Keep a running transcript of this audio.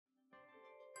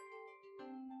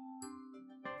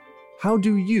How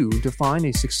do you define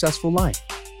a successful life?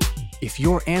 If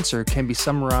your answer can be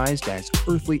summarized as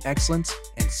earthly excellence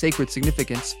and sacred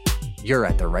significance, you're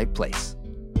at the right place.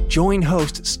 Join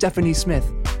host Stephanie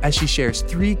Smith as she shares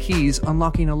 3 keys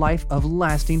unlocking a life of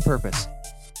lasting purpose.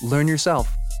 Learn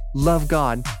yourself, love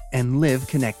God, and live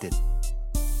connected.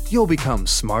 You'll become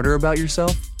smarter about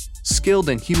yourself, skilled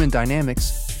in human dynamics,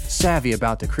 savvy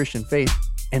about the Christian faith,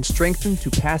 and strengthened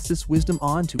to pass this wisdom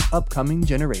on to upcoming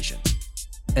generations.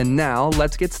 And now,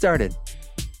 let's get started.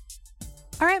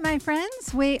 All right, my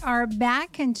friends, we are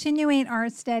back continuing our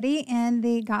study in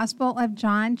the Gospel of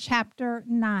John, chapter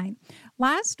 9.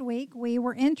 Last week, we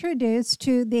were introduced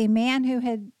to the man who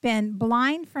had been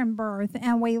blind from birth,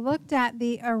 and we looked at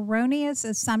the erroneous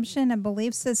assumption and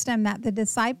belief system that the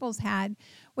disciples had,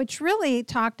 which really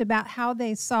talked about how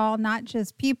they saw not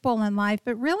just people in life,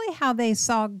 but really how they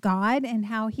saw God and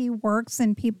how He works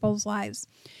in people's lives.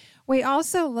 We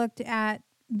also looked at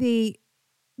the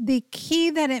key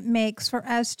that it makes for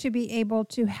us to be able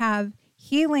to have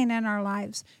healing in our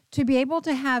lives, to be able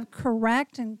to have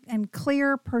correct and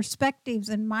clear perspectives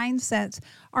and mindsets.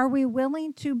 Are we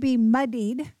willing to be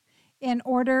muddied in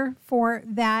order for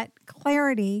that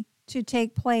clarity to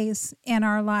take place in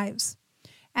our lives?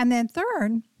 And then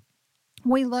third,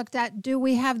 we looked at, do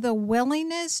we have the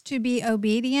willingness to be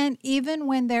obedient even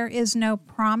when there is no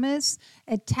promise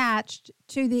attached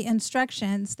to the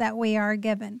instructions that we are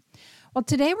given? Well,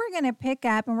 today we're going to pick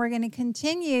up and we're going to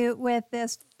continue with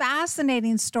this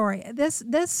fascinating story. This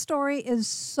story is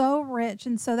so rich,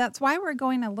 and so that's why we're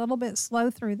going a little bit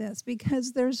slow through this,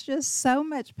 because there's just so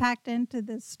much packed into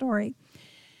this story.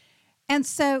 And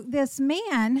so this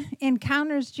man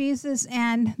encounters Jesus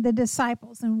and the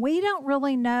disciples, and we don't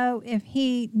really know if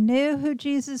he knew who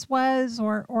Jesus was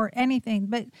or anything,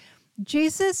 but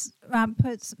Jesus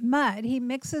puts mud. He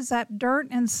mixes up dirt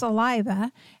and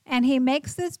saliva, and he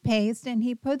makes this paste, and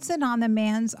he puts it on the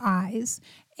man's eyes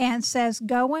and says,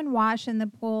 "Go and wash in the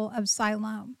pool of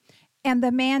Siloam." And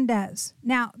the man does.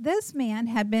 Now, this man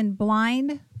had been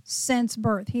blind since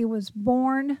birth. He was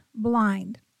born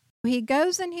blind. He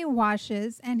goes and he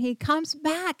washes, and he comes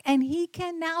back, and he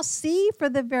can now see for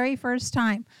the very first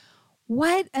time.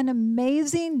 What an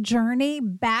amazing journey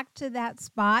back to that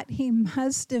spot he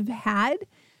must have had,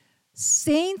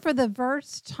 seeing for the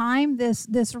first time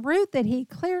this route that he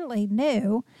clearly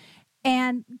knew,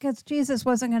 and because Jesus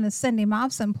wasn't going to send him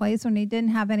off someplace when he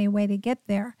didn't have any way to get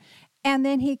there. And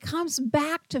then he comes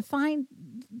back to find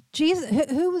Jesus.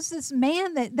 Who was this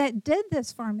man that did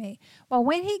this for me? Well,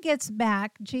 when he gets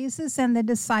back, Jesus and the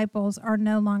disciples are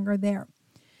no longer there.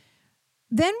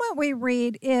 Then what we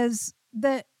read is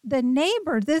the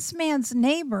neighbor, this man's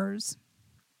neighbors,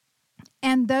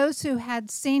 and those who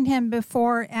had seen him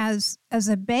before as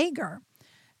a beggar,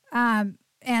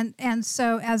 and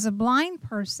so as a blind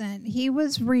person, he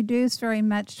was reduced very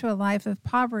much to a life of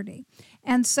poverty.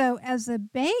 And so as a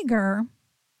beggar,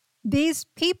 these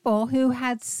people who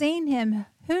had seen him,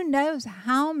 who knows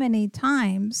how many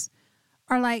times,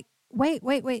 are like, wait,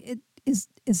 is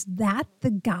that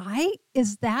the guy?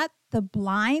 Is that the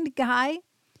blind guy?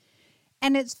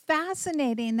 And it's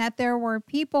fascinating that there were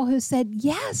people who said,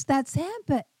 yes, that's him,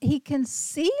 but he can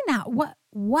see now.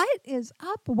 What is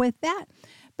up with that?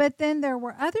 But then there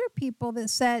were other people that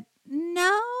said,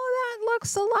 no, that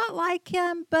looks a lot like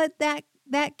him, but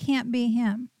that can't be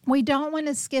him. We don't want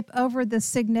to skip over the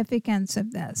significance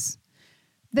of this.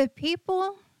 The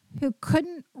people who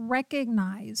couldn't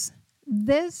recognize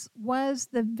this was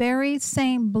the very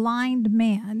same blind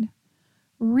man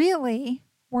really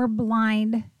were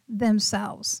blind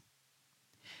themselves.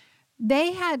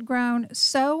 They had grown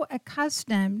so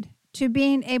accustomed to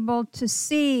being able to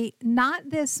see not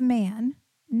this man,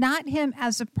 not him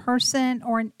as a person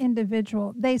or an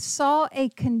individual. They saw a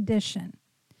condition.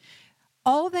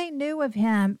 All they knew of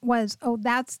him was, oh,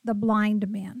 that's the blind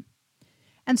man.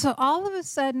 And so all of a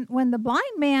sudden, when the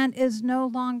blind man is no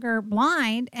longer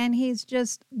blind and he's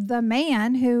just the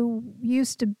man who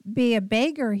used to be a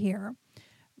beggar here,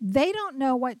 they don't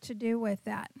know what to do with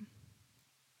that.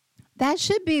 That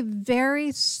should be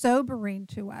very sobering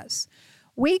to us.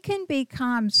 We can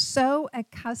become so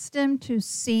accustomed to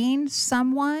seeing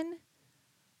someone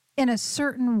in a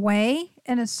certain way,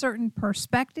 in a certain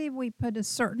perspective. We put a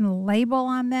certain label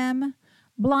on them,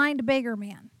 blind beggar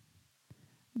man,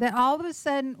 that all of a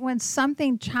sudden when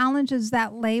something challenges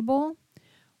that label,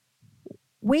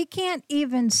 we can't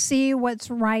even see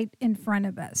what's right in front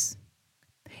of us.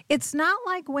 It's not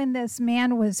like when this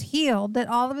man was healed that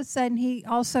all of a sudden he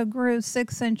also grew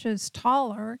 6 inches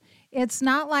taller. It's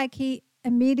not like he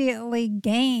immediately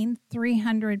gained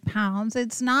 300 pounds.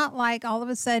 It's not like all of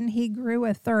a sudden he grew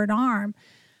a third arm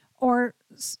or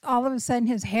all of a sudden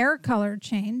his hair color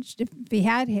changed if he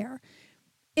had hair.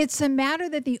 It's a matter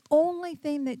that the only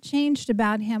thing that changed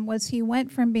about him was he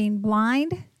went from being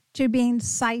blind to being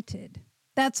sighted.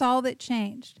 That's all that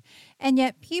changed. And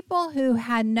yet people who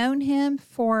had known him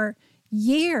for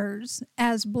years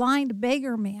as blind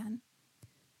beggar man,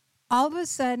 all of a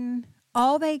sudden,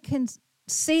 all they can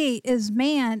see is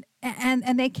man,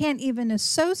 and they can't even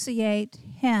associate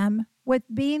him with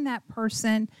being that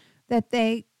person that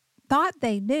they thought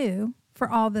they knew for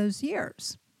all those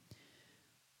years.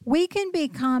 We can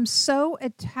become so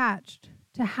attached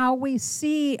to how we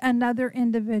see another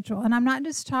individual. And I'm not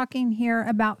just talking here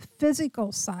about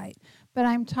physical sight, but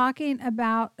I'm talking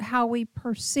about how we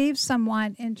perceive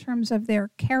someone in terms of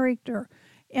their character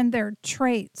and their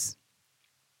traits.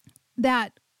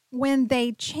 That when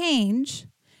they change,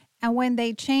 and when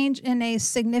they change in a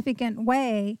significant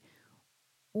way,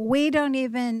 we don't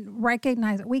even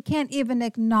recognize it. We can't even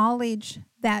acknowledge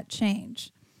that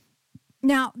change.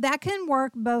 Now, that can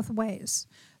work both ways.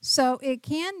 So it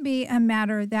can be a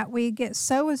matter that we get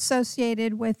so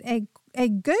associated with a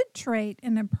good trait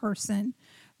in a person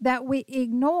that we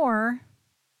ignore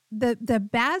the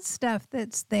bad stuff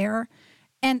that's there,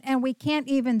 and we can't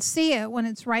even see it when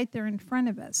it's right there in front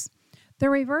of us. The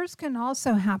reverse can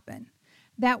also happen,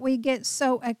 that we get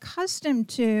so accustomed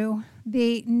to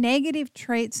the negative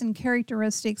traits and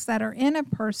characteristics that are in a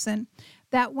person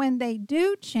that when they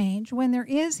do change, when there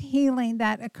is healing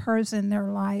that occurs in their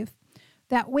life,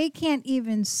 that we can't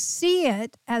even see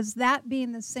it as that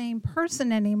being the same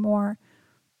person anymore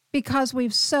because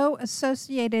we've so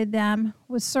associated them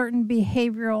with certain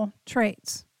behavioral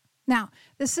traits. Now,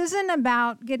 this isn't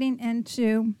about getting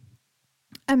into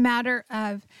a matter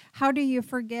of how do you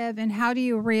forgive and how do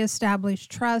you reestablish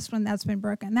trust when that's been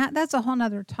broken. That's a whole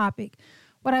nother topic.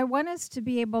 What I want us to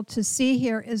be able to see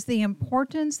here is the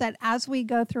importance that as we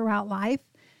go throughout life,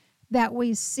 that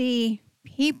we see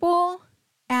people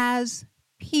as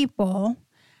people,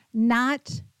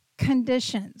 not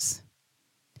conditions.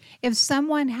 If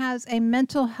someone has a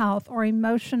mental health or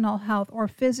emotional health or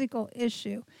physical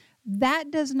issue,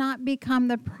 that does not become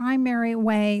the primary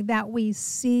way that we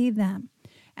see them.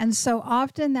 And so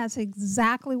often that's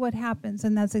exactly what happens,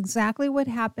 and that's exactly what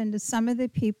happened to some of the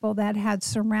people that had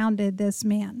surrounded this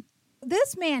man.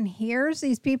 This man hears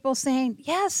these people saying,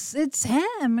 yes, it's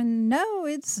him, and no,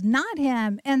 it's not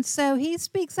him. And so he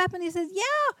speaks up and he says, yeah,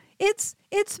 it's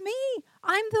me.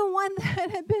 I'm the one that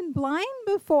had been blind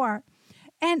before.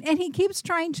 And he keeps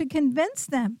trying to convince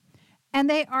them. And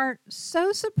they are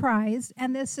so surprised,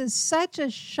 and this is such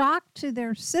a shock to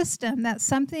their system that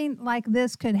something like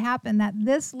this could happen, that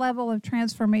this level of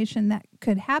transformation that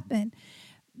could happen.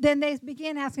 Then they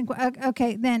begin asking,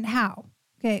 okay, then how?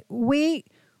 Okay, we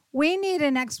need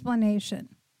an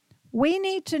explanation. We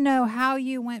need to know how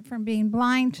you went from being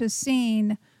blind to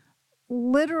seeing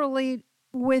literally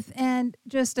within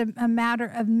just a matter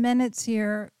of minutes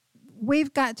here.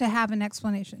 We've got to have an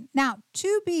explanation. Now,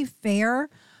 to be fair,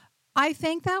 I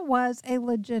think that was a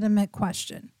legitimate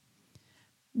question.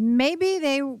 Maybe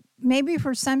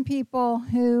for some people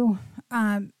who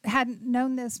hadn't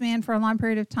known this man for a long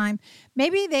period of time,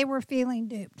 maybe they were feeling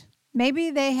duped.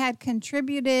 Maybe they had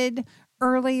contributed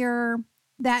earlier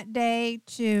that day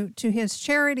to his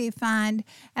charity fund,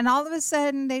 and all of a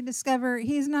sudden they discover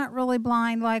he's not really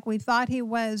blind like we thought he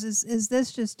was. Is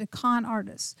this just a con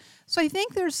artist? So I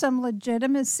think there's some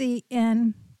legitimacy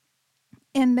in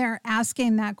their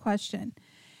asking that question.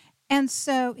 And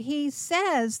so he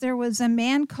says, there was a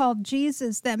man called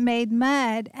Jesus that made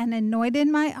mud and anointed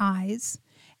my eyes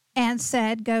and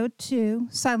said, go to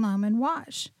Siloam and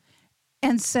wash.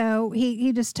 And so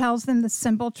he just tells them the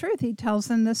simple truth. He tells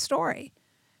them the story.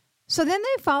 So then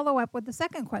they follow up with the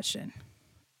second question.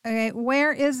 Okay,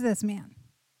 where is this man?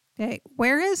 Okay,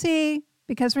 where is he?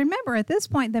 Because remember, at this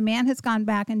point, the man has gone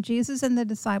back and Jesus and the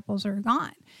disciples are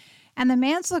gone. And the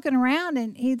man's looking around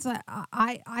and he's like,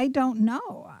 I don't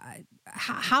know.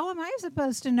 How am I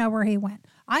supposed to know where he went?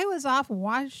 I was off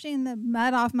washing the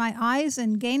mud off my eyes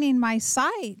and gaining my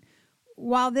sight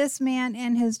while this man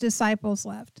and his disciples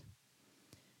left.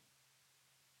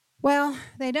 Well,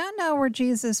 they don't know where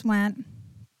Jesus went.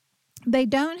 They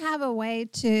don't have a way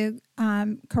to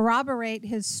corroborate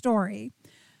his story.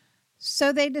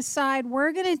 So they decide,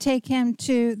 we're going to take him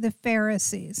to the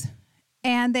Pharisees.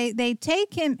 And they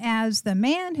take him as the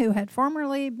man who had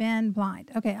formerly been blind.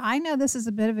 Okay, I know this is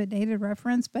a bit of a dated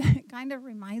reference, but it kind of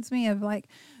reminds me of like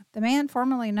the man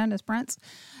formerly known as Prince.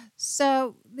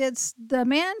 So it's the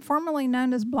man formerly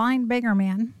known as Blind Beggar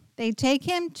Man. They take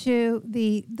him to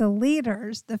the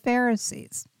leaders, the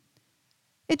Pharisees.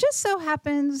 It just so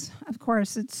happens, of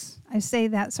course, it's I say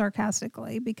that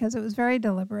sarcastically because it was very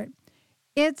deliberate.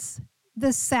 It's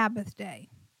the Sabbath day.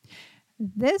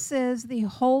 This is the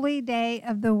holy day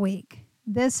of the week.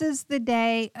 This is the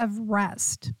day of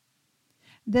rest.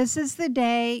 This is the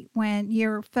day when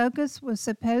your focus was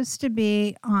supposed to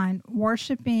be on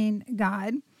worshiping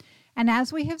God. And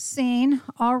as we have seen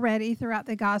already throughout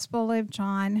the Gospel of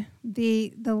John,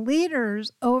 the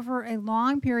leaders over a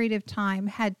long period of time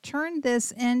had turned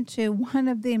this into one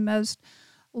of the most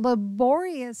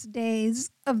laborious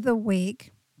days of the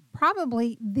week,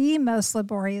 probably the most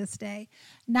laborious day,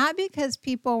 not because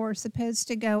people were supposed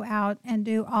to go out and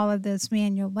do all of this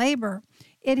manual labor.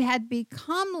 It had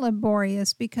become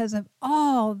laborious because of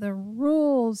all the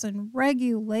rules and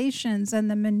regulations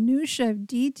and the minutiae of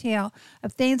detail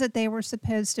of things that they were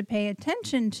supposed to pay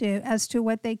attention to as to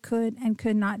what they could and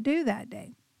could not do that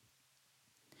day.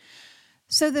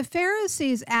 So the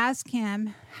Pharisees ask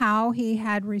him how he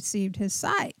had received his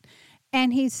sight.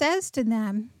 And he says to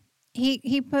them,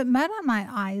 he put mud on my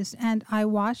eyes and I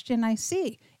washed and I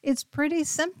see. It's pretty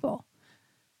simple.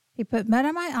 He put mud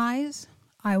on my eyes,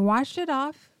 I washed it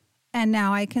off, and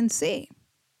now I can see.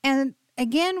 And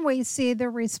again, we see the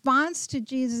response to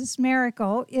Jesus'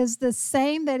 miracle is the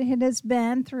same that it has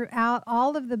been throughout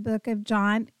all of the book of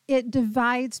John. It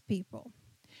divides people.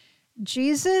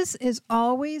 Jesus is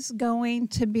always going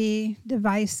to be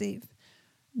divisive.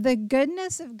 The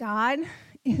goodness of God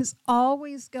is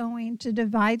always going to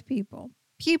divide people.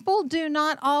 People do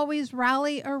not always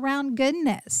rally around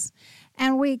goodness.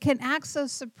 And we can act so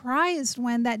surprised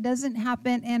when that doesn't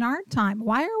happen in our time.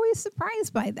 Why are we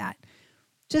surprised by that?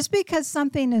 Just because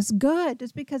something is good,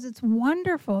 just because it's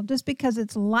wonderful, just because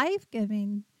it's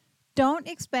life-giving, don't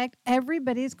expect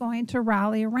everybody's going to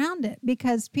rally around it,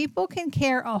 because people can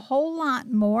care a whole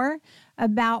lot more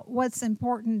about what's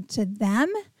important to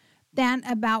them than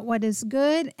about what is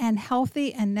good and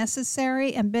healthy and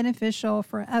necessary and beneficial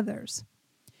for others.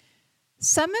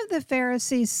 Some of the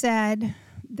Pharisees said,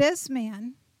 this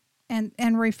man,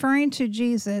 and referring to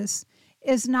Jesus,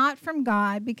 is not from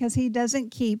God because he doesn't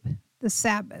keep the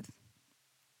Sabbath.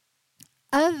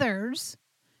 Others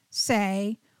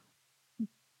say,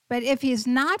 but if he's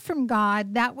not from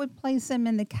God, that would place him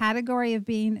in the category of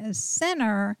being a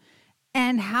sinner.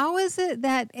 And how is it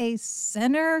that a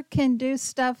sinner can do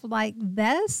stuff like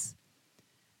this?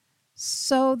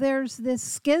 So there's this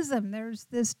schism, there's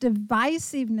this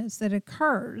divisiveness that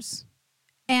occurs.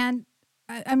 And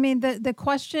I mean, the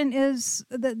question is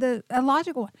a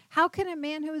logical one. How can a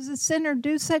man who is a sinner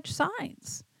do such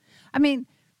signs? I mean,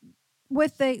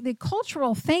 with the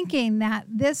cultural thinking that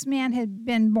this man had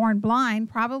been born blind,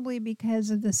 probably because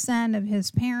of the sin of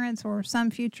his parents or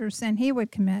some future sin he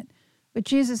would commit, but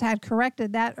Jesus had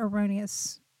corrected that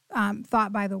erroneous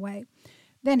thought, by the way,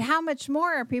 then how much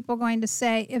more are people going to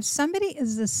say, if somebody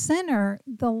is a sinner,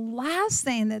 the last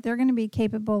thing that they're going to be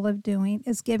capable of doing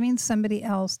is giving somebody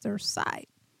else their sight?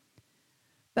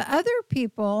 But other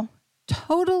people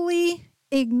totally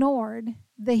ignored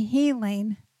the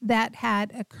healing that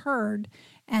had occurred,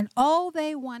 and all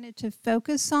they wanted to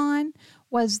focus on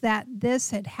was that this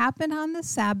had happened on the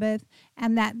Sabbath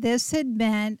and that this had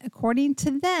been, according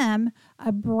to them,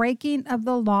 a breaking of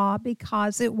the law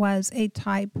because it was a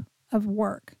type of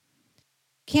work.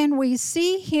 Can we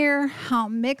see here how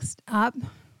mixed up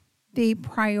the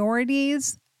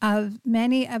priorities of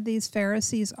many of these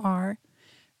Pharisees are?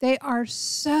 They are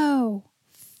so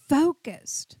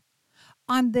focused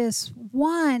on this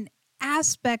one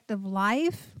aspect of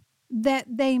life that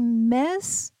they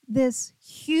miss this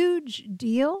huge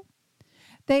deal.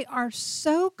 They are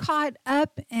so caught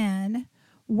up in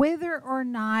whether or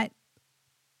not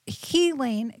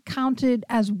healing counted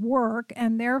as work,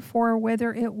 and therefore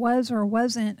whether it was or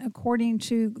wasn't according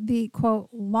to the, quote,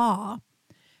 law,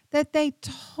 that they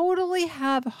totally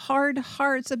have hard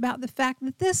hearts about the fact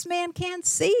that this man can't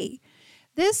see.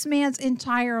 This man's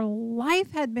entire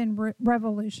life had been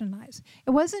revolutionized. It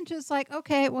wasn't just like,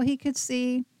 okay, well, he could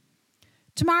see.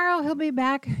 Tomorrow he'll be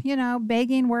back,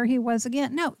 begging where he was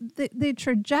again. No, the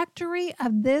trajectory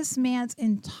of this man's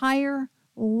entire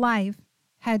life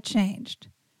had changed.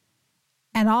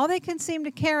 And all they can seem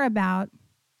to care about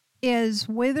is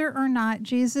whether or not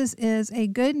Jesus is a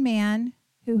good man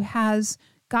who has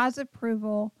God's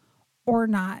approval or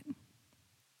not.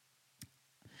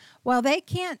 Well, they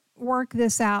can't work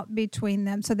this out between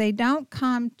them, so they don't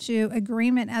come to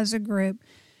agreement as a group.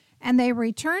 And they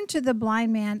return to the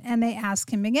blind man and they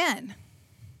ask him again,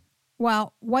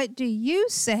 well, what do you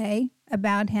say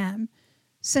about him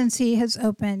since he has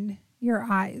opened your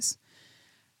eyes?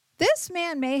 This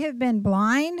man may have been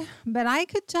blind, but I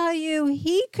could tell you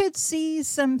he could see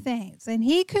some things, and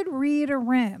he could read a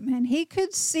room, and he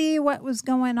could see what was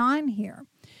going on here.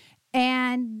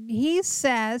 And he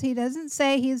says, he doesn't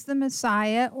say he's the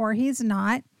Messiah or he's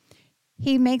not.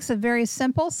 He makes a very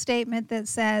simple statement that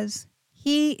says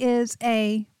he is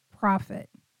a prophet.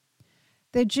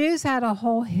 The Jews had a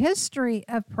whole history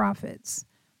of prophets,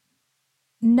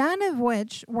 none of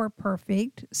which were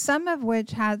perfect, some of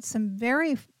which had some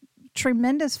very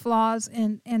tremendous flaws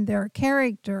in their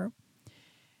character.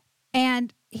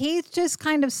 And he just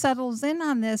kind of settles in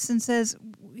on this and says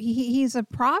he's a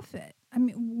prophet. I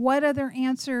mean, what other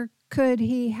answer could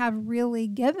he have really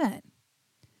given?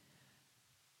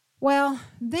 Well,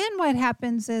 then what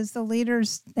happens is the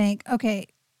leaders think, okay,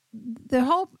 the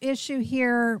whole issue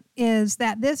here is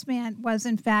that this man was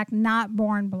in fact not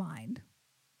born blind.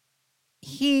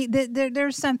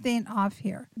 There's something off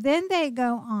here. Then they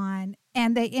go on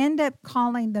and they end up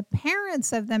calling the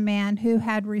parents of the man who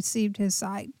had received his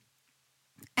sight.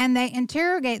 And they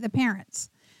interrogate the parents.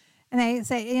 And they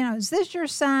say, is this your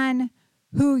son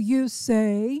who you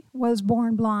say was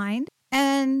born blind?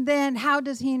 And then how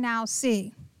does he now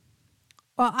see?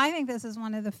 Well, I think this is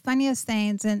one of the funniest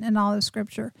things in all of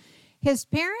Scripture. His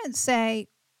parents say,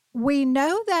 we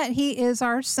know that he is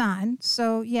our son.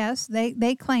 So, yes,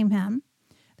 they claim him.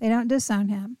 They don't disown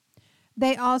him.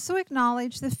 They also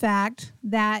acknowledge the fact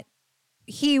that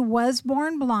he was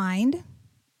born blind.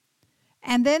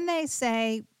 And then they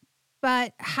say,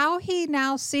 but how he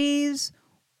now sees,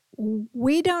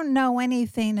 we don't know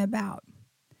anything about.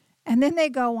 And then they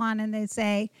go on and they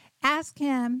say, ask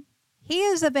him. He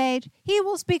is of age. He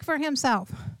will speak for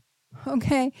himself.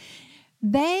 Okay?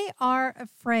 They are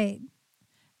afraid.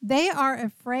 They are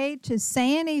afraid to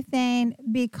say anything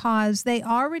because they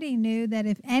already knew that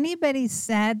if anybody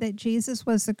said that Jesus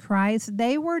was the Christ,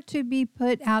 they were to be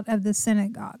put out of the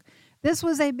synagogue. This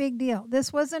was a big deal.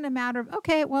 This wasn't a matter of,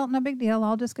 okay, well, no big deal.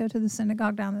 I'll just go to the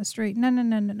synagogue down the street.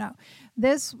 No.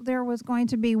 There was going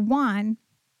to be one,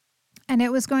 and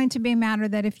it was going to be a matter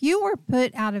that if you were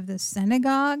put out of the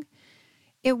synagogue,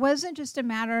 it wasn't just a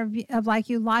matter of like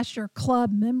you lost your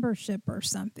club membership or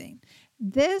something.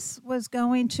 This was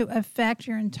going to affect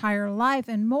your entire life.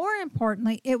 And more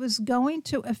importantly, it was going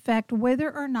to affect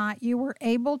whether or not you were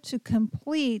able to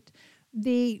complete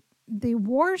the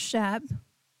worship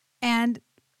and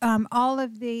all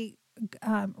of the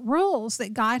rules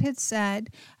that God had said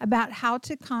about how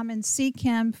to come and seek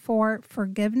him for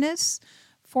forgiveness,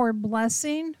 for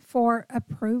blessing, for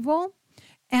approval.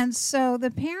 And so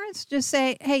the parents just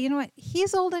say, hey, you know what?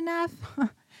 He's old enough.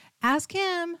 Ask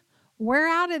him. We're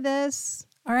out of this.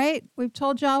 All right. We've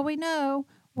told you all we know.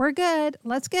 We're good.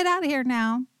 Let's get out of here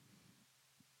now.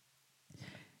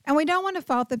 And we don't want to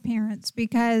fault the parents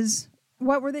because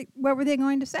what were they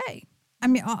going to say? I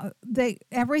mean,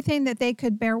 everything that they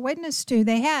could bear witness to,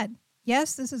 they had.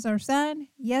 Yes, this is our son.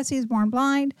 Yes, he's born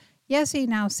blind. Yes, he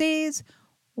now sees.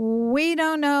 We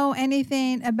don't know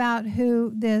anything about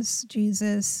who this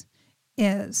Jesus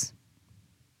is.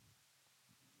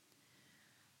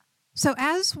 So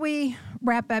as we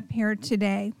wrap up here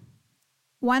today,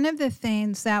 one of the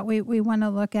things that we want to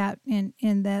look at in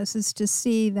this is to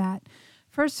see that,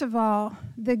 first of all,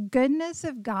 the goodness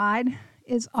of God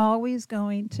is always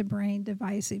going to bring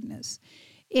divisiveness.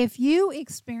 If you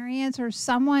experience or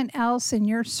someone else in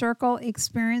your circle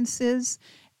experiences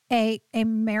a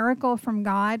miracle from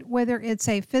God, whether it's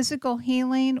a physical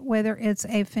healing, whether it's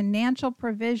a financial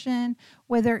provision,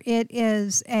 whether it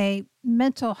is a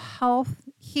mental health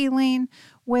healing,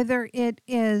 whether it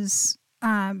is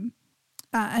an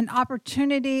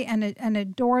opportunity and a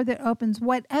door that opens,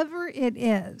 whatever it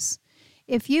is,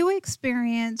 if you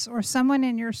experience or someone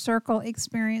in your circle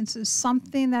experiences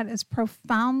something that is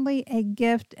profoundly a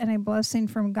gift and a blessing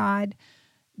from God,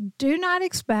 do not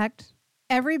expect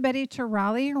everybody to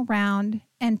rally around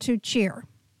and to cheer.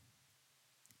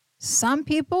 Some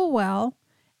people will,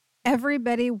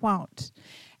 everybody won't.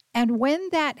 And when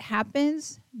that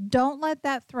happens, don't let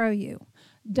that throw you.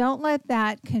 Don't let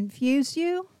that confuse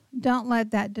you. Don't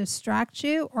let that distract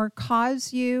you or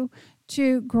cause you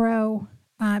to grow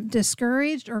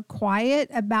discouraged or quiet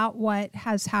about what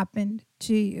has happened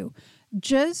to you.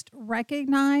 Just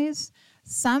recognize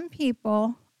some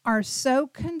people are so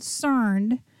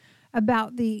concerned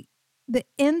about the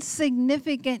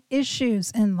insignificant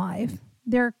issues in life.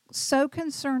 They're so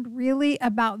concerned really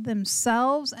about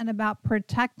themselves and about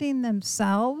protecting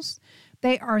themselves.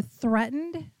 They are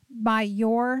threatened by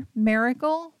your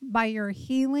miracle, by your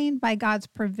healing, by God's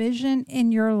provision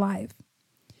in your life.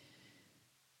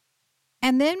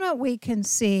 And then what we can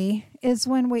see is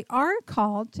when we are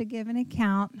called to give an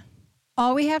account,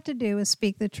 All we have to do is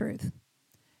speak the truth.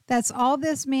 That's all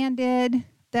this man did.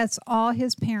 That's all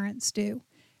his parents do.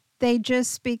 They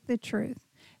just speak the truth.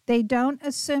 They don't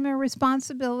assume a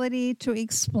responsibility to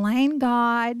explain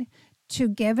God, to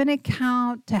give an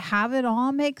account, to have it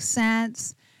all make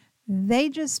sense. They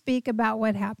just speak about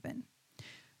what happened.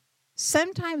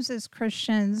 Sometimes as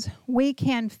Christians, we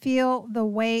can feel the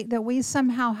way that we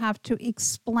somehow have to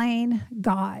explain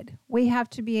God. We have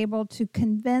to be able to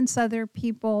convince other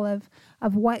people of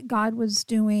what God was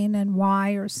doing and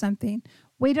why or something.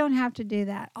 We don't have to do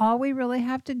that. All we really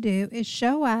have to do is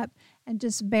show up and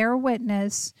just bear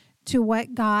witness to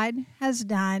what God has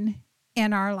done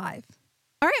in our life.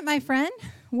 All right, my friend,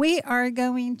 we are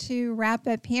going to wrap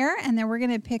up here, and then we're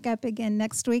going to pick up again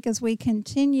next week as we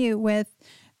continue with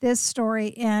this story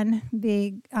in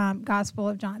the Gospel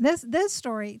of John. This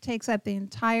story takes up the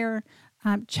entire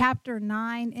chapter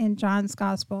 9 in John's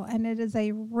Gospel, and it is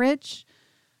a rich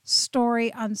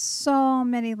story on so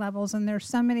many levels, and there's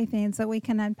so many things that we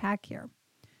can unpack here.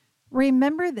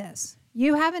 Remember this: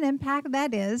 you have an impact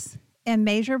that is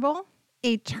immeasurable,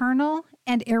 eternal,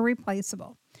 and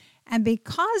irreplaceable. And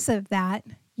because of that,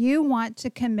 you want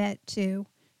to commit to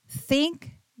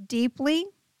think deeply,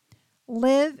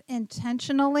 live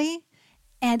intentionally,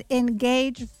 and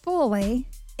engage fully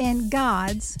in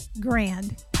God's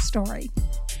grand story.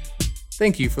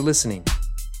 Thank you for listening.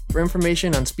 For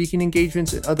information on speaking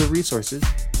engagements and other resources,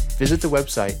 visit the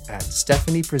website at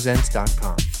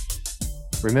stephaniepresents.com.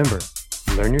 Remember,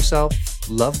 learn yourself,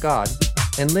 love God,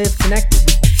 and live connected.